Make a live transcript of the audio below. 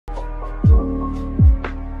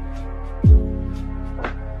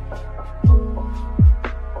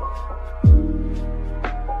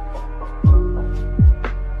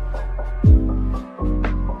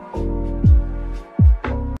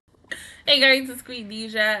guys, it's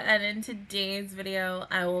Queendija, and in today's video,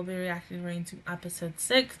 I will be reacting to episode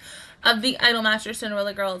 6 of the Idolm ster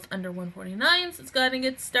Cinderella Girls Under 149. So let's go ahead and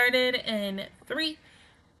get started in 3,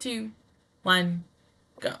 2, 1,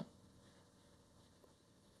 go.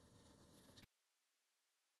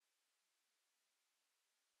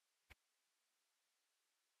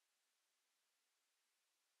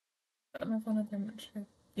 Put my phone up there much.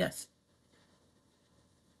 Yes.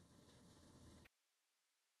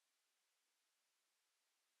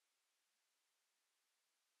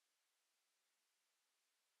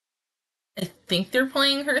 I think they're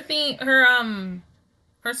playing her theme, her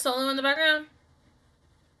solo in the background.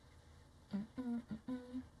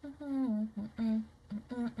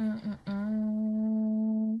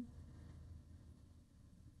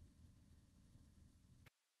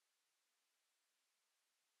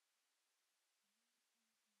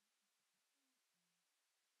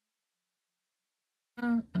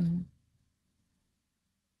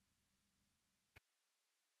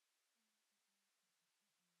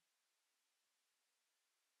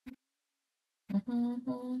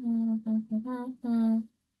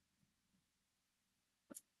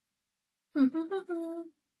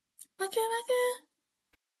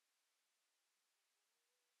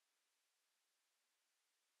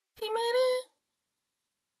 He made it.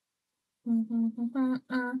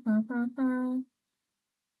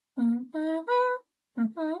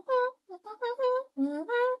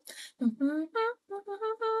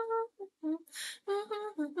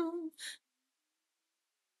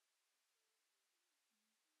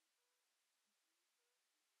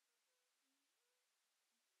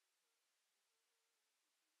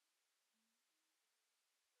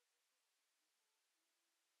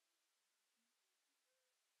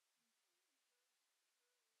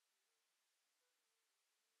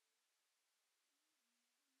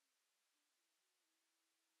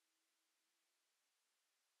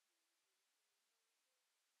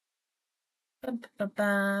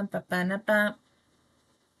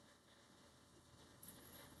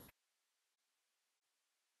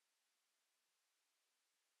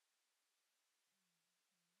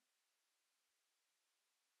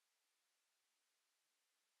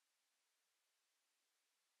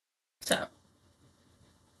 So,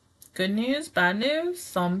 good news, bad news,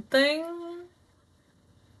 something.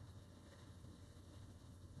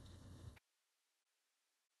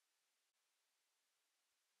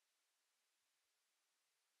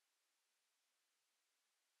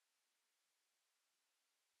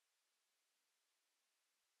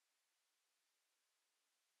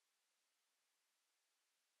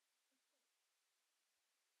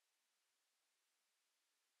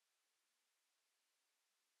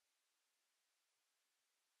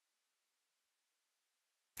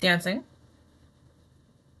 Dancing.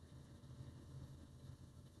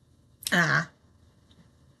 Ah.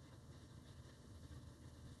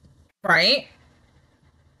 Right?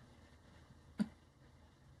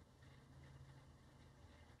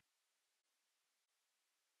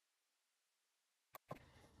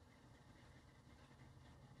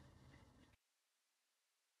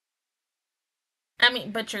 I mean,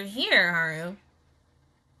 but you're here, Haru.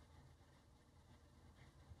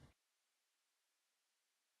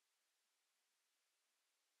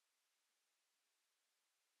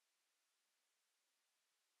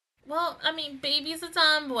 Well, I mean, baby's a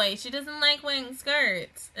tomboy. She doesn't like wearing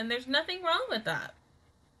skirts, and there's nothing wrong with that.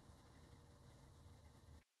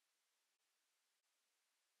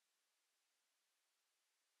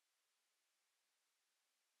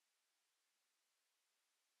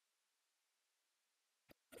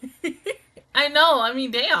 I know, I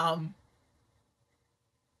mean, damn.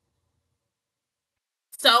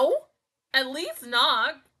 So? At least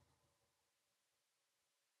knock.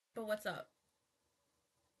 But what's up?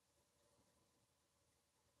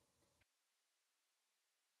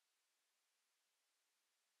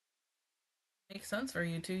 Makes sense for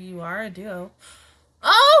you two. You are a duo.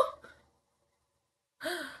 Oh!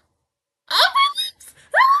 Oh, my lips!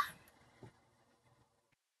 Ah!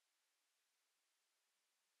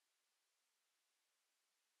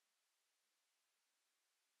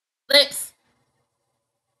 Lips!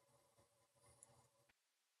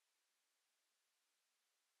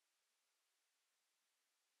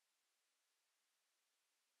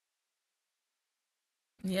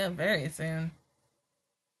 Yeah, very soon.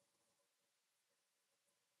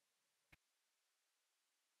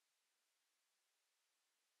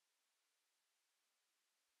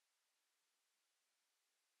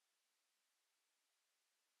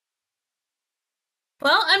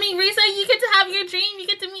 Well, I mean, Risa, you get to have your dream. You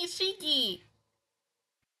get to meet Shiki.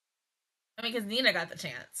 I mean, because Nina got the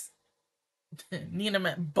chance. Nina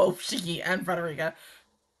met both Shiki and Frederica.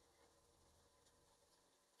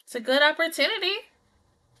 It's a good opportunity.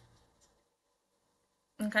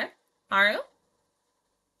 Okay. Haru?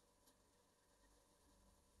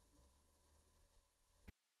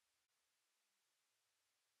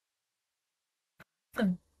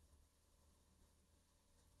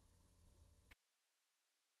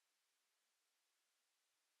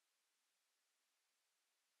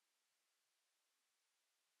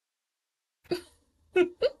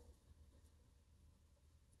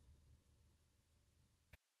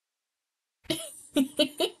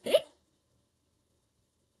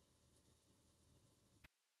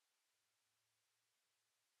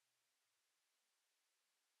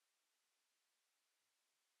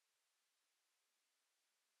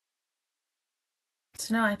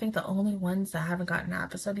 So no, I think the only ones that haven't gotten an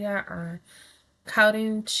episode yet are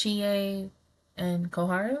Kaoru, Chie, and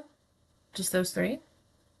Koharu. Just those three.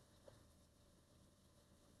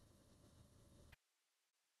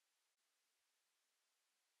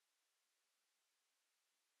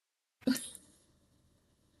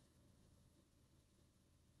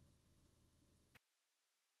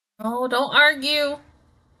 Oh, don't argue.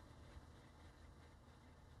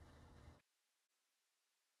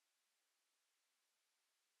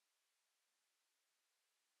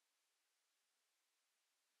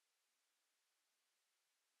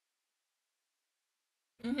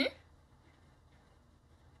 Mm-hmm.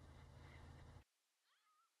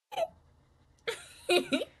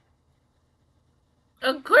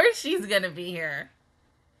 Of course she's gonna be here.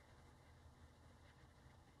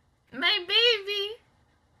 My baby.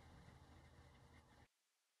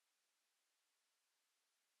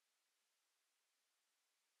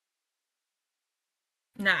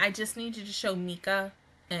 Now I just need you to show Mika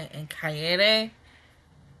and Kaede.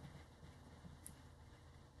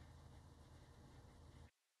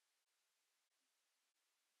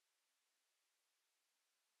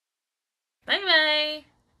 Bye bye.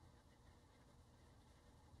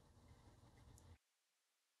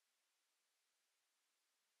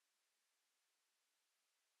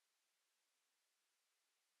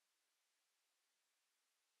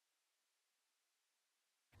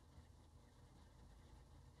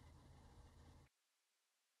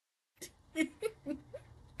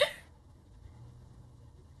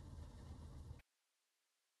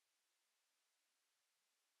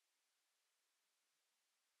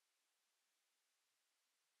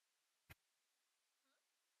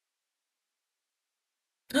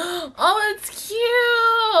 Oh, it's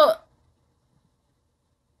cute.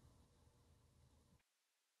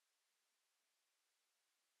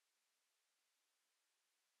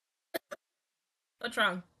 What's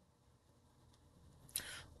wrong?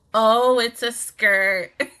 Oh, it's a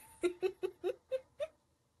skirt.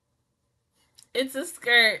 It's a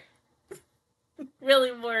skirt.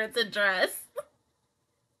 Really more, it's a dress.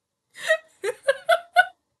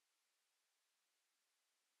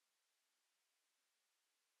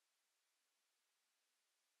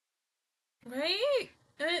 Right?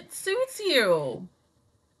 It suits you.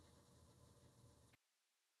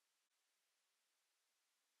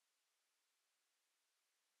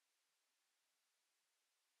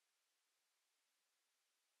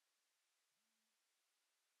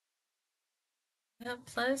 Yeah,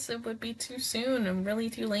 plus it would be too soon and really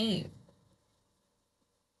too late.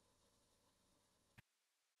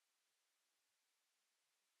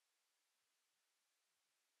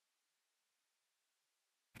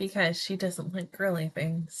 Because she doesn't like girly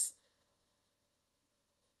things.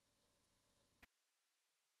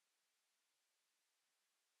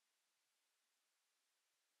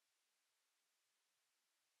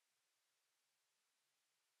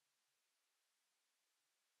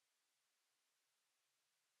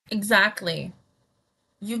 Exactly.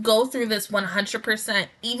 You go through this 100%,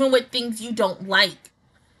 even with things you don't like,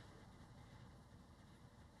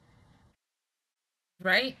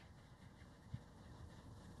 right?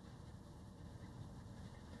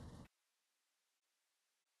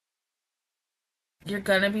 You're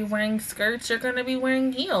gonna be wearing skirts, you're gonna be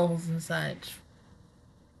wearing heels and such.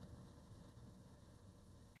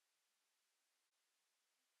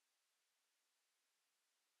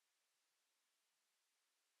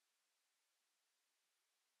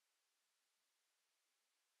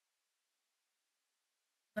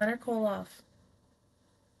 Let her cool off.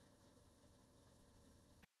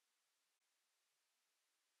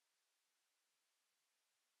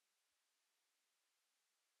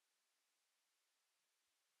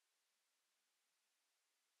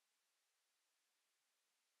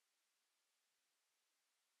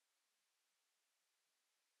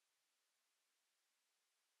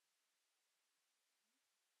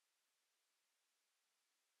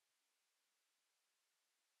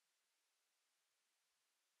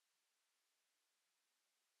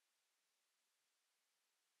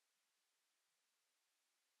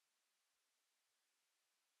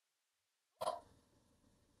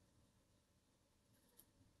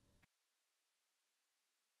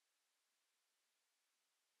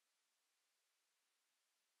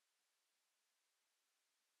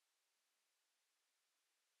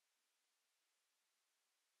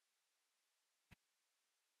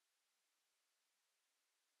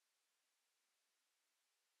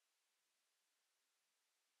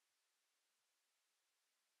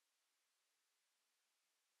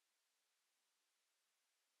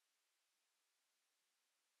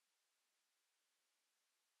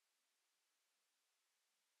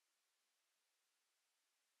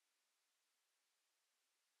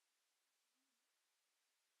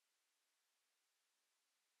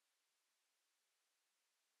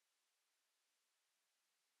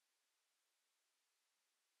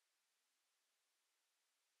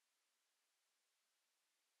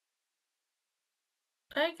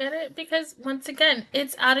 I get it because once again,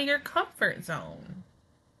 it's out of your comfort zone.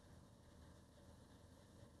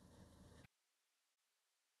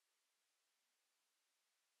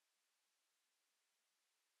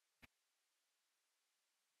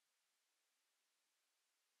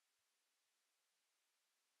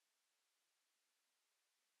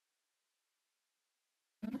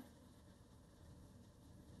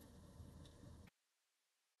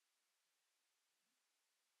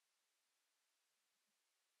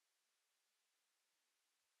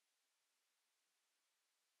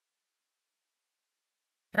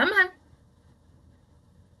 Come on.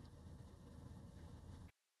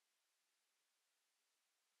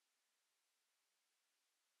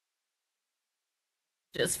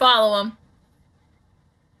 Just follow him.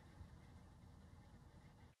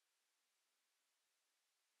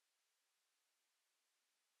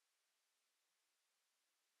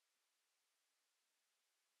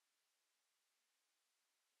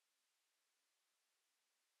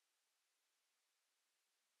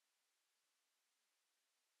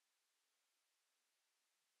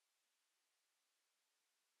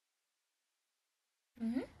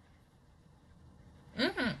 Mm-hmm.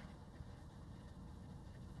 Mm-hmm.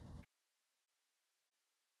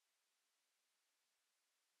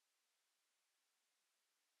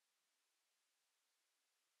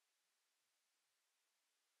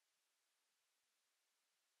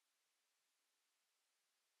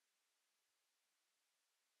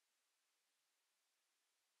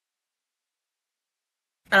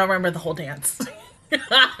 I don't remember the whole dance.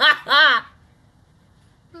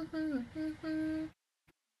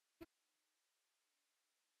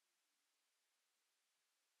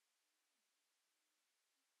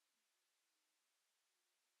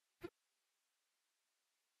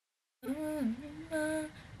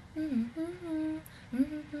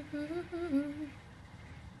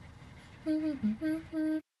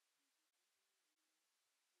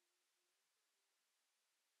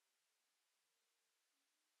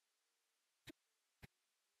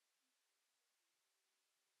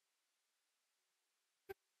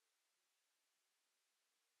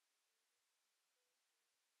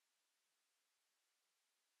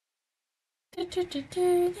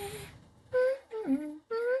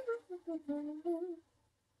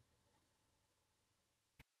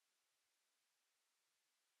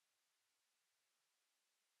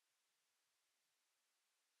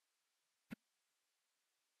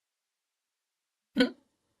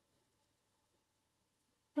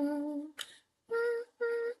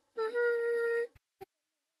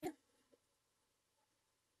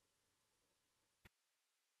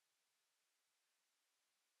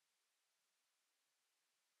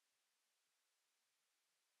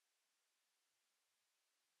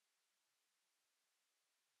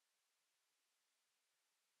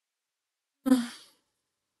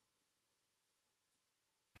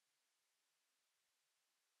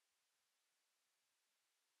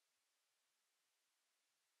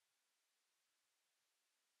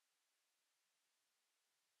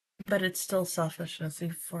 But it's still selfishness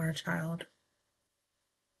for a child.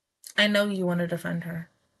 I know you want to defend her.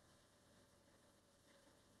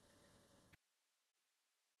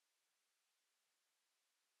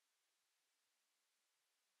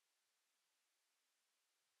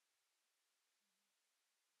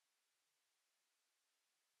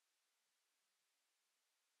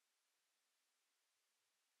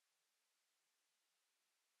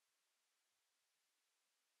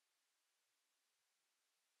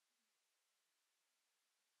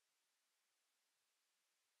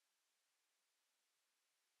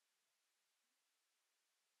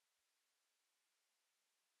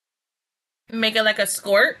 Make it like a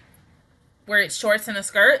skirt where it's shorts and a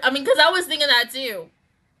skirt. I mean, because I was thinking that too.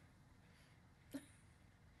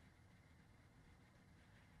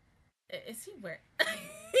 Is he wearing?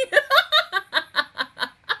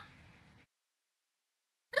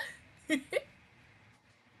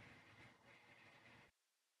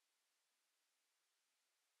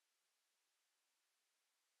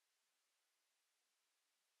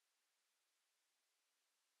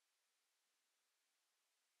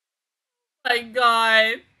 My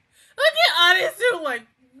God. Look at Anisu like,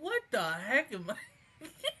 what the heck am I?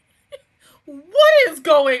 What is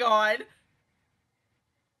going on?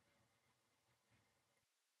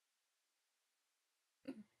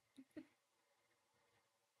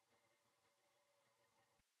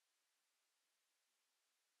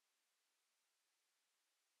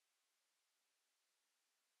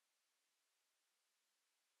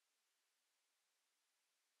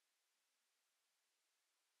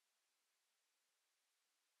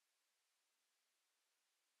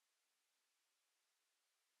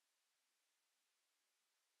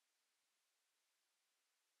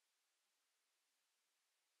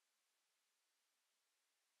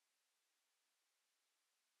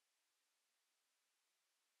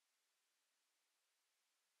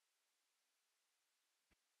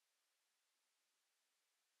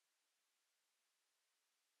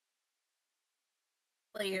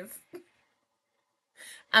 Please.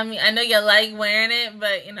 I mean, I know you like wearing it,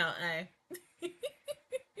 but you know, I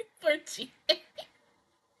for cheap.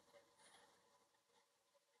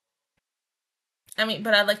 I mean,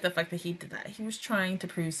 but I like the fact that he did that. He was trying to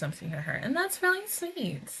prove something to her, and that's really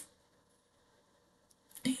sweet.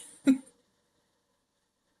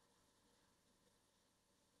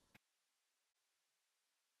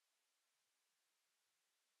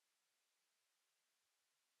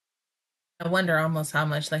 I wonder almost how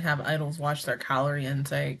much they have idols watch their calorie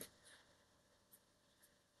intake.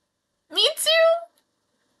 Me too.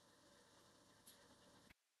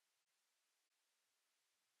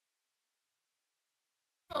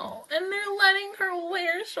 Oh, and they're letting her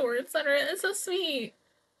wear shorts under it. It's so sweet.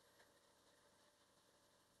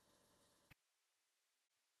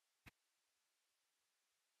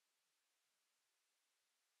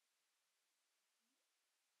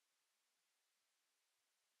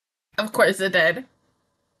 Of course it did.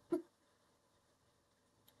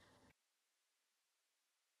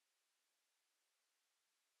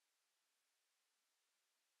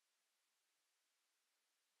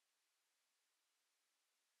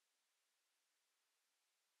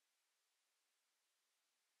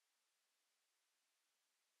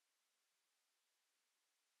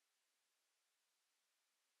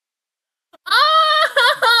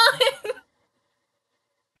 Oh,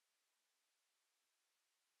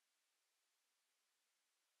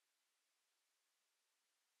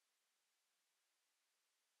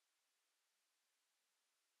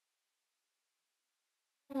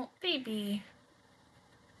 oh baby.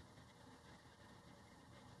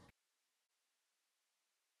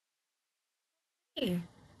 Hey.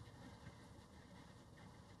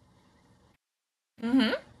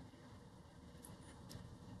 Mm-hmm.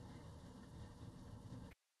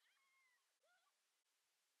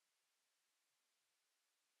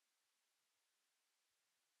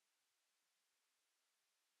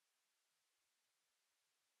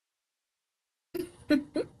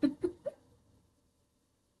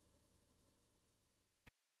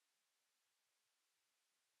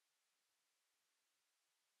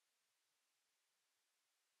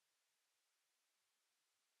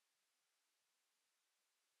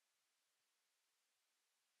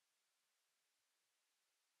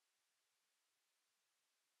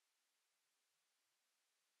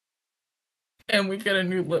 And we get a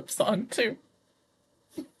new lip song too.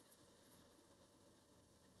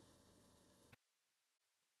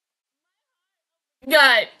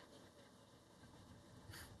 God.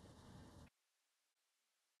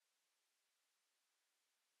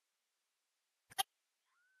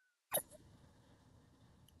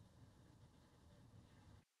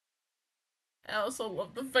 I also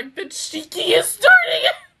love the fact that Shiki is starting.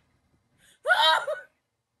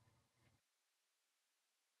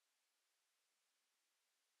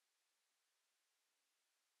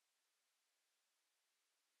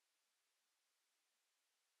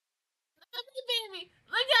 Baby,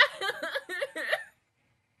 look at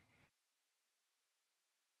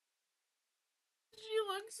she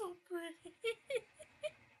looks so pretty.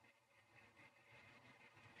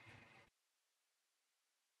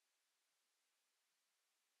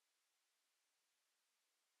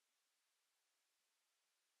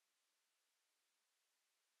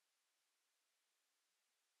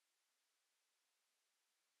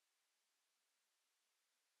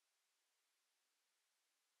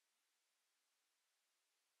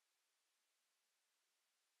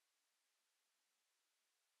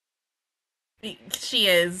 She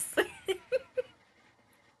is.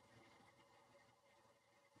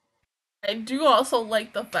 I do also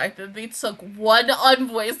like the fact that they took one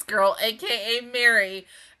unvoiced girl, aka Mary,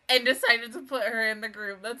 and decided to put her in the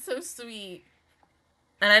group. That's so sweet.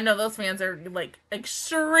 And I know those fans are like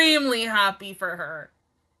extremely happy for her.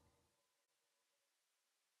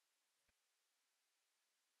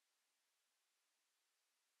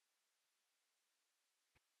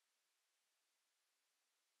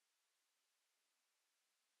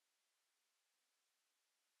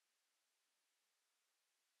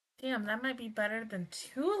 Damn, that might be better than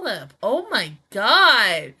Tulip. Oh my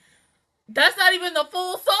god. That's not even the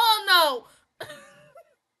full song though.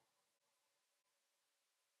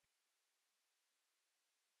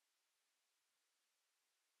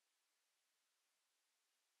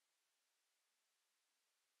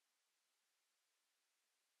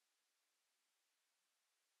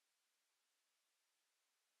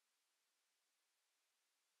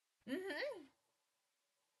 Hmm.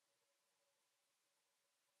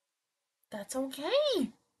 That's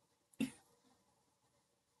okay.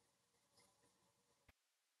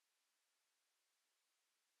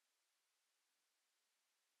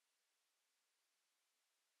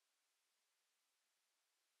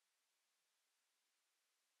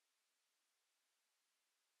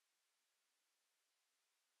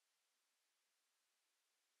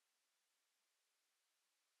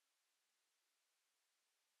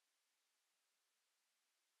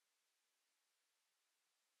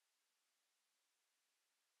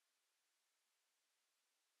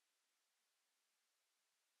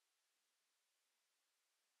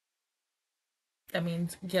 That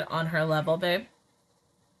means get on her level, babe.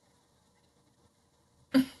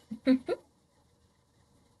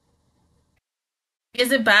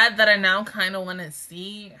 Is it bad that I now kind of want to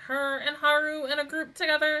see her and Haru in a group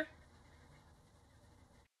together?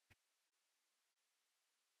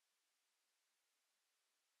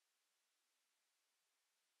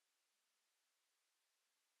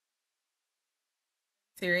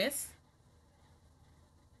 Serious?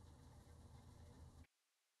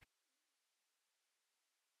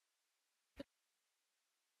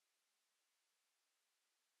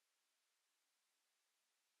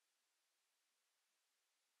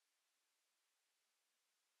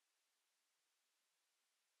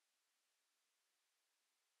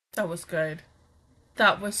 That was good.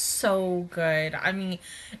 That was so good. I mean,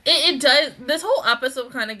 it does. This whole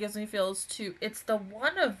episode kind of gives me feels too. It's the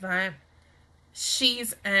one event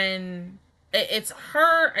she's in. It's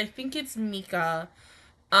her. I think it's Mika.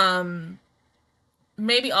 Um,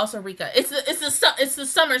 Maybe also Rika. It's the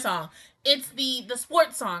summer song. It's the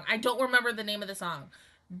sports song. I don't remember the name of the song,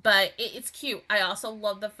 but it's cute. I also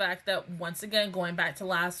love the fact that once again, going back to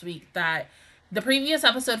last week, that the previous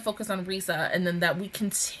episode focused on Risa, and then that we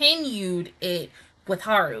continued it with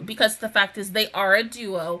Haru, because the fact is they are a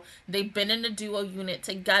duo. They've been in a duo unit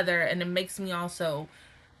together, and it makes me also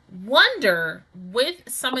wonder, with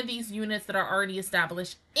some of these units that are already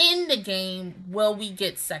established in the game, will we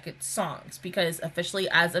get second songs? Because officially,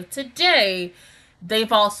 as of today,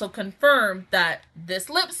 they've also confirmed that this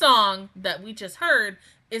lip song that we just heard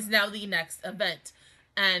is now the next event.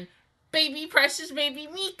 And baby precious baby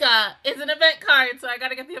Mika is an event card, so I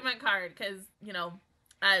gotta get the event card because, you know,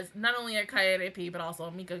 as not only a Kaede P but also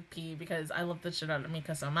a Mika P, because I love the shit out of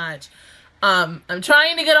Mika so much. I'm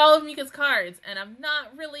trying to get all of Mika's cards, and I'm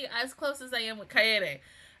not really as close as I am with Kaede.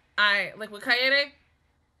 I like with Kaede.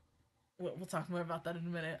 We'll talk more about that in a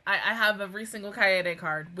minute. I have every single Kaede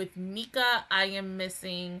card. With Mika, I am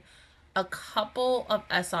missing a couple of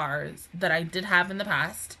SRs that I did have in the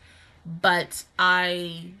past, but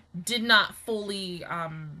I did not fully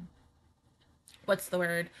what's the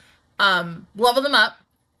word? Level them up.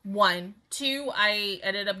 One. Two, I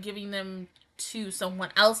ended up giving them to someone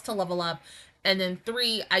else to level up. And then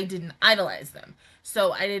three, I didn't idolize them.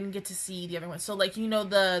 So I didn't get to see the other one. So like, you know,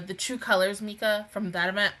 the True Colors Mika from that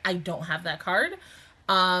event, I don't have that card.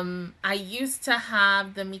 I used to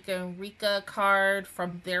have the Mika and Rika card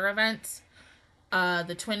from their event.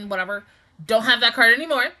 The twin whatever. Don't have that card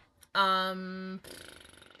anymore. Um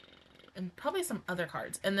and probably some other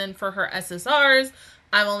cards. And then for her SSRs,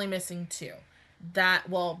 I'm only missing two. That,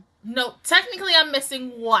 well, no, technically I'm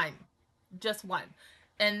missing one. Just one.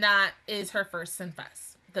 And that is her first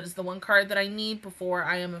Sinfest. That is the one card that I need before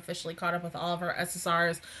I am officially caught up with all of her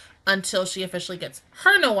SSRs until she officially gets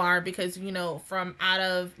her Noir, because, you know, from out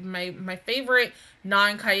of my favorite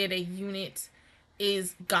non-Kaede unit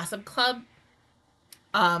is Gossip Club.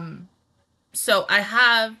 So I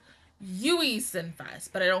have Yui's Sinfest,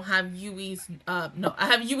 but I don't have Yui's no, I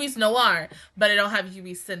have Yui's Noir, but I don't have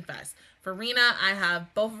Yui's Sinfest. For Rina, I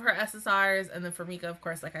have both of her SSRs, and then for Mika, of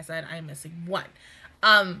course, like I said, I'm missing one.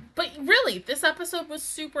 But really, this episode was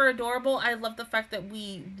super adorable. I love the fact that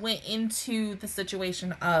we went into the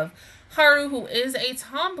situation of Haru, who is a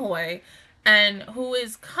tomboy and who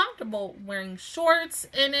is comfortable wearing shorts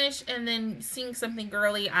inish, and then seeing something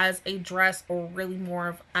girly as a dress, or really more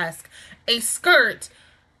of esque a skirt,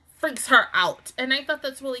 freaks her out. And I thought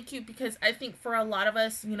that's really cute, because I think for a lot of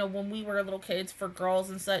us, you know, when we were little kids, for girls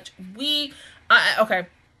and such, okay,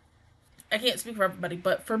 I can't speak for everybody,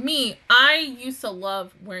 but for me, I used to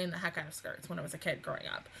love wearing the heck out of skirts when I was a kid growing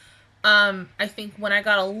up. I think when I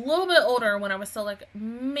got a little bit older, when I was still like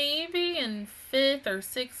maybe in 5th or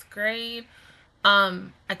 6th grade,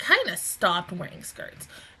 I kind of stopped wearing skirts.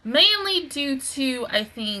 Mainly due to, I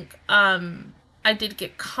think, I did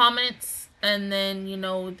get comments, and then, you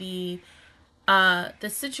know, the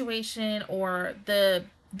situation, or the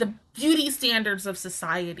beauty standards of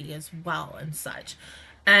society as well and such.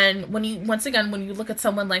 And when you, once again, when you look at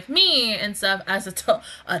someone like me and stuff as a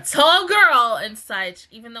tall girl and such,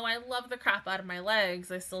 even though I love the crap out of my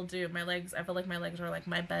legs, I still do. My legs, I feel like my legs are like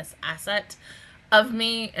my best asset of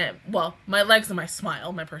me. And, well, my legs and my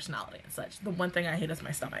smile, my personality and such. The one thing I hate is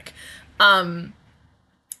my stomach. Um,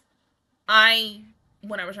 I,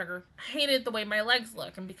 when I was younger, hated the way my legs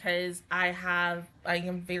look, and because I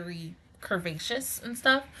am very curvaceous and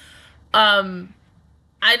stuff. Um,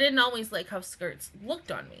 I didn't always like how skirts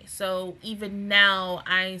looked on me. So even now,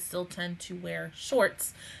 I still tend to wear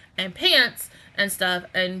shorts and pants and stuff.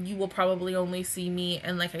 And you will probably only see me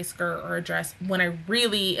in like a skirt or a dress when I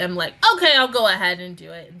really am like, okay, I'll go ahead and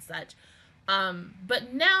do it and such.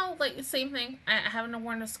 But now, like, same thing. I haven't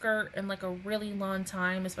worn a skirt in like a really long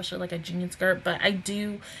time, especially like a jean skirt. But I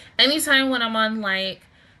do anytime when I'm on like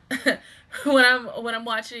when I'm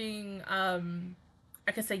watching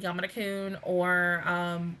I could say Yamada-kun, or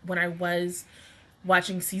when I was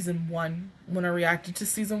watching season one, when I reacted to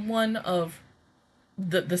season one of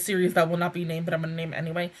the series that will not be named, but I'm gonna name it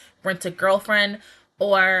anyway, Rent a Girlfriend,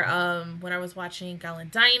 or when I was watching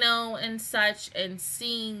Galendino and such, and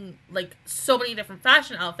seeing like so many different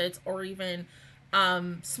fashion outfits, or even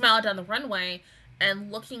Smile Down the Runway,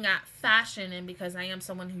 and looking at fashion, and because I am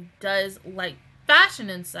someone who does like fashion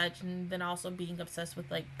and such, and then also being obsessed with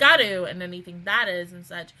like Garu and anything that is and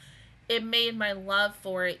such, it made my love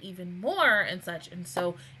for it even more and such. And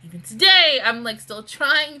so even today I'm like still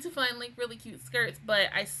trying to find like really cute skirts, but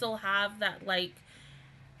I still have that like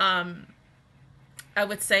um I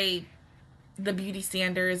would say the beauty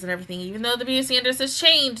standards and everything, even though the beauty standards has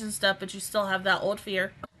changed and stuff, but you still have that old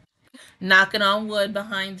fear knocking on wood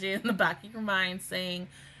behind you in the back of your mind saying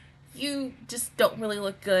you just don't really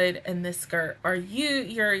look good in this skirt, or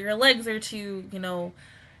your legs are too,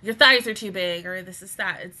 your thighs are too big, or this is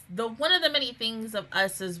that. It's the one of the many things of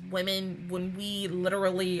us as women when we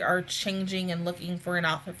literally are changing and looking for an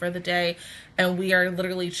outfit for the day, and we are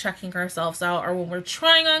literally checking ourselves out, or when we're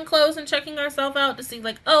trying on clothes and checking ourselves out to see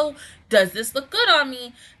like, oh, does this look good on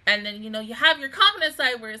me? And then you have your confidence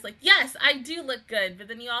side where it's like, yes, I do look good, but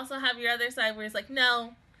then you also have your other side where it's like,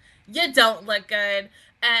 no, you don't look good.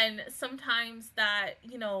 And sometimes that,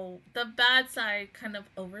 the bad side kind of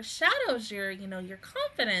overshadows your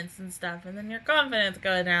confidence and stuff. And then your confidence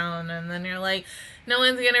go down. And then you're like, no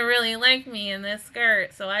one's going to really like me in this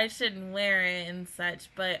skirt, so I shouldn't wear it and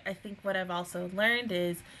such. But I think what I've also learned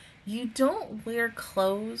is you don't wear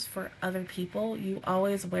clothes for other people. You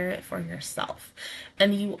always wear it for yourself.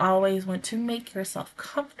 And you always want to make yourself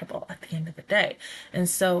comfortable at the end of the day. And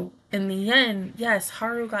so, in the end, yes,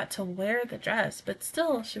 Haru got to wear the dress, but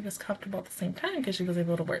still, she was comfortable at the same time because she was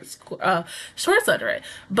able to wear shorts under it.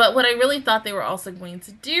 But what I really thought they were also going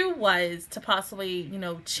to do was to possibly,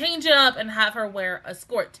 change it up and have her wear a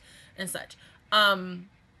skirt and such.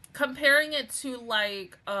 Comparing it to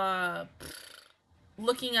like,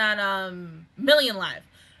 looking at Million Live.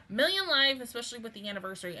 Million Live, especially with the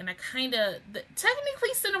anniversary, and I kind of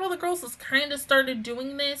technically Cinderella Girls has kind of started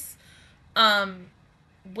doing this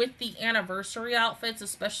with the anniversary outfits,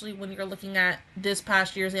 especially when you're looking at this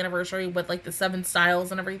past year's anniversary with like the 7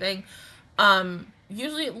 styles and everything.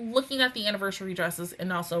 Usually looking at the anniversary dresses,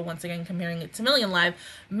 and also once again comparing it to Million Live.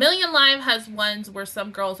 Million Live has ones where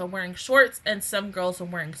some girls are wearing shorts and some girls are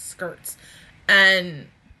wearing skirts, and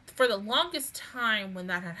for the longest time when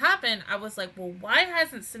that had happened, I was like, well, why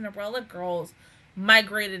hasn't Cinderella Girls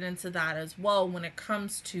migrated into that as well when it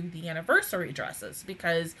comes to the anniversary dresses?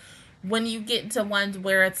 Because when you get into ones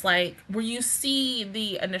where it's like, where you see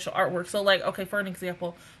the initial artwork, so like, okay, for an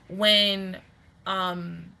example, when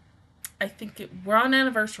I think we're on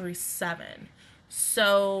anniversary 7,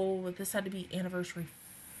 so this had to be anniversary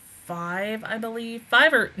 5, I believe.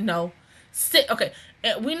 5 or no, 6. Okay,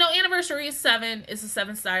 we know anniversary is 7 is the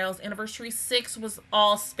 7 styles. Anniversary 6 was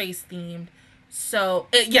all space themed. So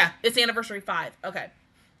yeah, it's anniversary 5. Okay,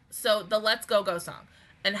 so the Let's Go Go song,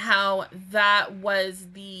 and how that was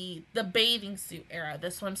the bathing suit era, the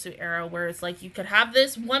swimsuit era, where it's like you could have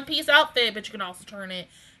this one piece outfit, but you can also turn it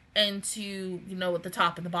into with the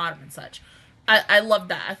top and the bottom and such. I love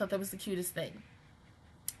that. I thought that was the cutest thing.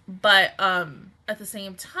 But at the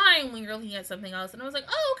same time, when you're looking at something else, and I was like,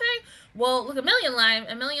 oh, okay, well, look at Million Live,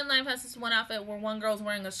 and Million Live has this one outfit where one girl's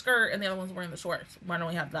wearing a skirt and the other one's wearing the shorts. Why don't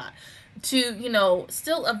we have that? To,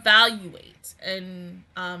 still evaluate, and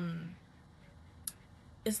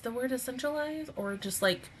is the word essentialize, or just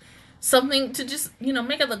like something to just,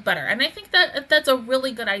 make it look better. And I think that that's a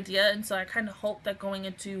really good idea, and so I kind of hope that going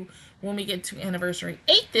into when we get to anniversary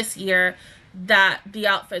 8 this year, that the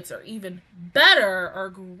outfits are even better or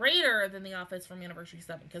greater than the outfits from anniversary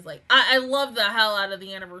 7, because like I love the hell out of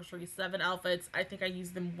the anniversary 7 outfits. I think I use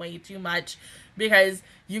them way too much because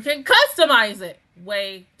you can customize it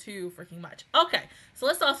way too freaking much. Okay, so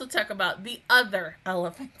let's also talk about the other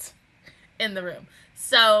elephant in the room.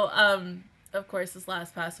 So of course, this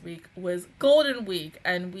past week was Golden Week,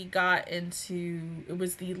 and we got into, it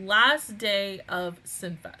was the last day of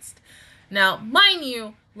Sinfest. Now, mind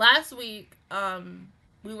you, last week,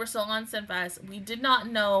 we were still on Sinfest. We did not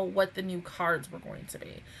know what the new cards were going to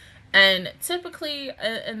be. And typically,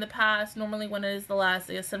 in the past, normally when it is the last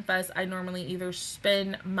day of Sinfest, I normally either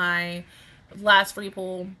spin my last free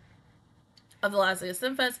pull of the last day of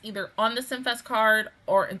Sinfest either on the Sinfest card,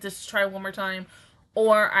 or just try one more time,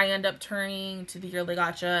 or I end up turning to the yearly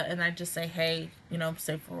gacha and I just say, hey, you know,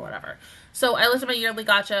 save for whatever. So I looked at my yearly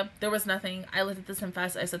gacha. There was nothing. I looked at the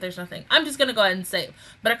Simfest. I said, there's nothing. I'm just going to go ahead and save.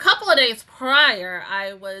 But a couple of days prior,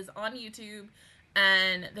 I was on YouTube,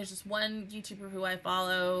 and there's this one YouTuber who I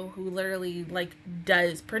follow who literally, like,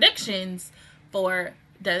 does predictions for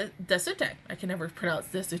Desute. I can never pronounce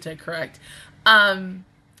Desute correct.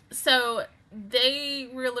 So they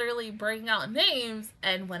were literally bringing out names,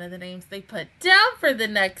 and one of the names they put down for the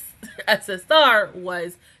next SSR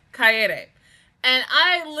was Kaede. And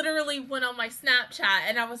I literally went on my Snapchat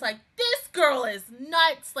and I was like, this girl is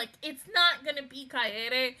nuts. Like, it's not going to be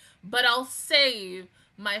Kaede, but I'll save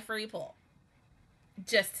my free pull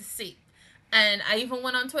just to see. And I even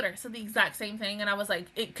went on Twitter, so the exact same thing. And I was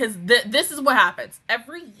like, because this is what happens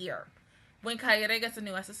every year when Kaede gets a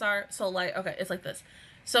new SSR. So, like, okay, it's like this.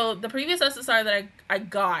 So the previous SSR that I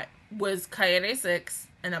got was Kaede 6,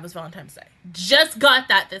 and that was Valentine's Day. Just got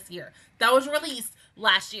that this year. That was released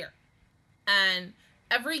last year. And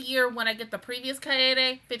every year when I get the previous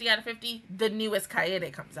Kaede, 50 out of 50, the newest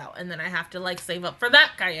Kaede comes out. And then I have to, like, save up for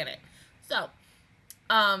that Kaede. So,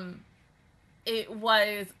 it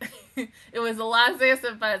was it was the last day of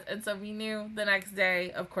Simfest, and so we knew the next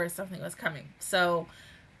day, of course, something was coming. So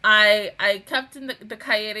I kept in the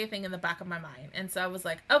Kaede thing in the back of my mind. And so I was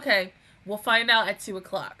like, okay, we'll find out at 2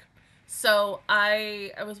 o'clock. So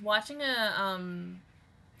I was watching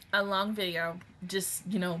a long video, just,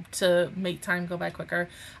 you know, to make time go by quicker.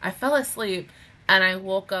 I fell asleep and I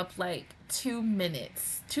woke up like 2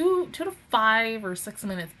 minutes, 2 to 5 or 6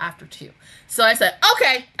 minutes after 2. So I said,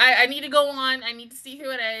 okay, I need to go on. I need to see who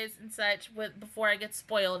it is and such before I get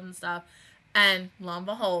spoiled and stuff. And lo and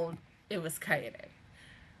behold, it was Kaede.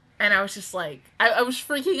 And I was just like, I was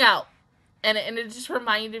freaking out. And it just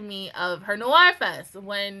reminded me of her Noir Fest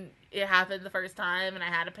when it happened the first time and I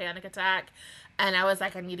had a panic attack. And I was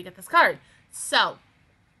like, I need to get this card. So,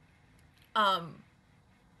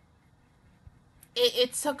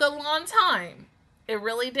 it took a long time. It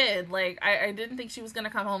really did. Like, I didn't think she was going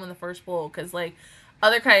to come home in the first pull. Because, like,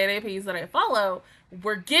 other Kaede pages that I follow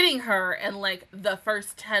were getting her in, like, the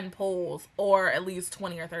first 10 pulls. Or at least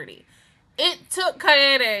 20 or 30. It took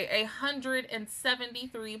Kaede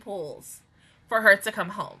 173 pulls for her to come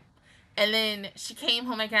home. And then she came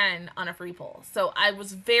home again on a free pull. So I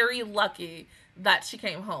was very lucky that she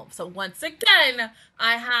came home. So once again,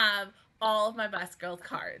 I have all of my best girls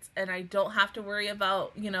cards. And I don't have to worry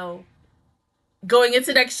about, you know, going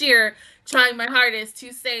into next year trying my hardest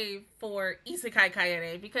to save for Isekai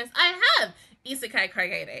Kaede. Because I have Isekai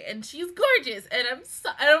Kaede. And she's gorgeous. And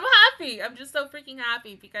I'm happy. I'm just so freaking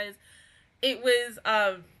happy because it was,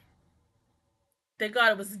 thank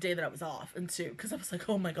God it was the day that I was off, and too, because I was like,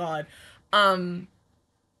 oh my God.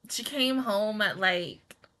 She came home at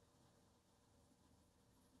like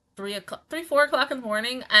 4 o'clock in the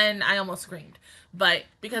morning, and I almost screamed. But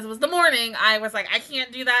because it was the morning, I was like, I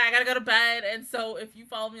can't do that. I gotta go to bed. And so if you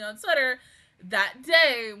follow me on Twitter, that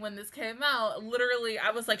day when this came out, literally, I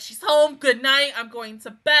was like, she's home. Good night. I'm going to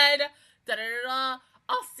bed. Da-da-da-da.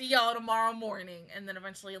 I'll see y'all tomorrow morning. And then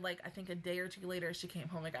eventually, like, I think a day or 2 later, she came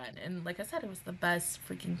home again. And like I said, it was the best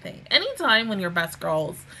freaking thing. Anytime when your best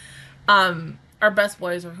girls, or best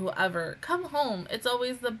boys or whoever come home, it's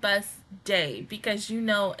always the best day. Because, you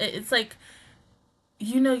know, it's like,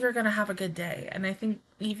 you know you're going to have a good day. And I think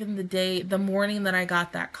even the morning that I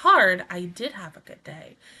got that card, I did have a good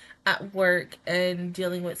day at work and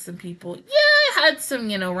dealing with some people. Yeah, I had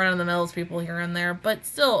some, you know, run-of-the-mills people here and there, but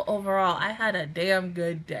still, overall, I had a damn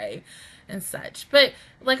good day and such. But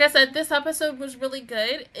like I said, this episode was really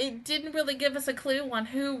good. It didn't really give us a clue on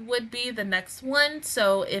who would be the next one.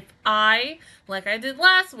 So if I, like I did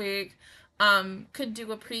last week, could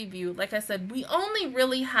do a preview. Like I said, we only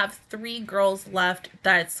really have 3 girls left.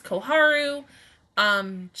 That's Koharu,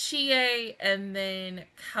 Chie, and then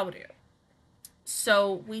Kaoru.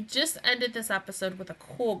 So we just ended this episode with a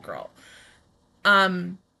cool girl.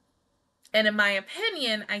 And in my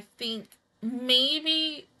opinion, I think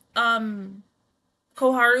maybe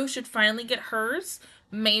Koharu should finally get hers.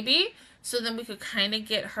 Maybe. So then we could kind of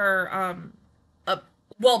get her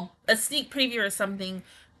a sneak preview or something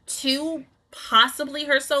to possibly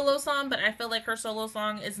her solo song, but I feel like her solo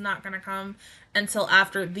song is not going to come until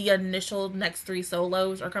after the initial next 3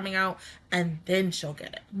 solos are coming out, and then she'll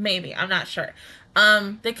get it. Maybe. I'm not sure.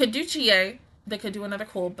 They could do Chie. They could do another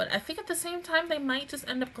cool, but I think at the same time they might just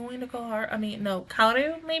end up going to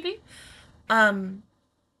Kaoru, maybe.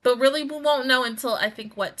 But really we won't know until I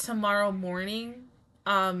think tomorrow morning.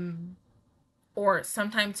 or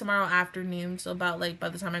sometime tomorrow afternoon. So about like by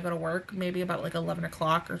the time I go to work, maybe about like 11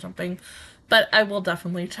 o'clock or something. But I will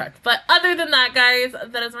definitely check. But other than that, guys,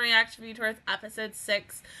 that is my reaction video towards episode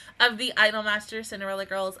 6 of the Idol Master Cinderella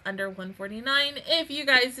Girls Under 149. If you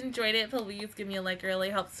guys enjoyed it, please give me a like. It really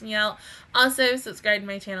helps me out. Also, subscribe to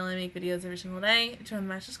my channel. I make videos every single day. Join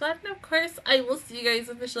the Master Squad. And of course, I will see you guys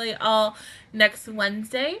officially all next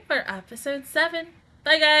Wednesday for episode 7.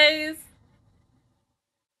 Bye, guys!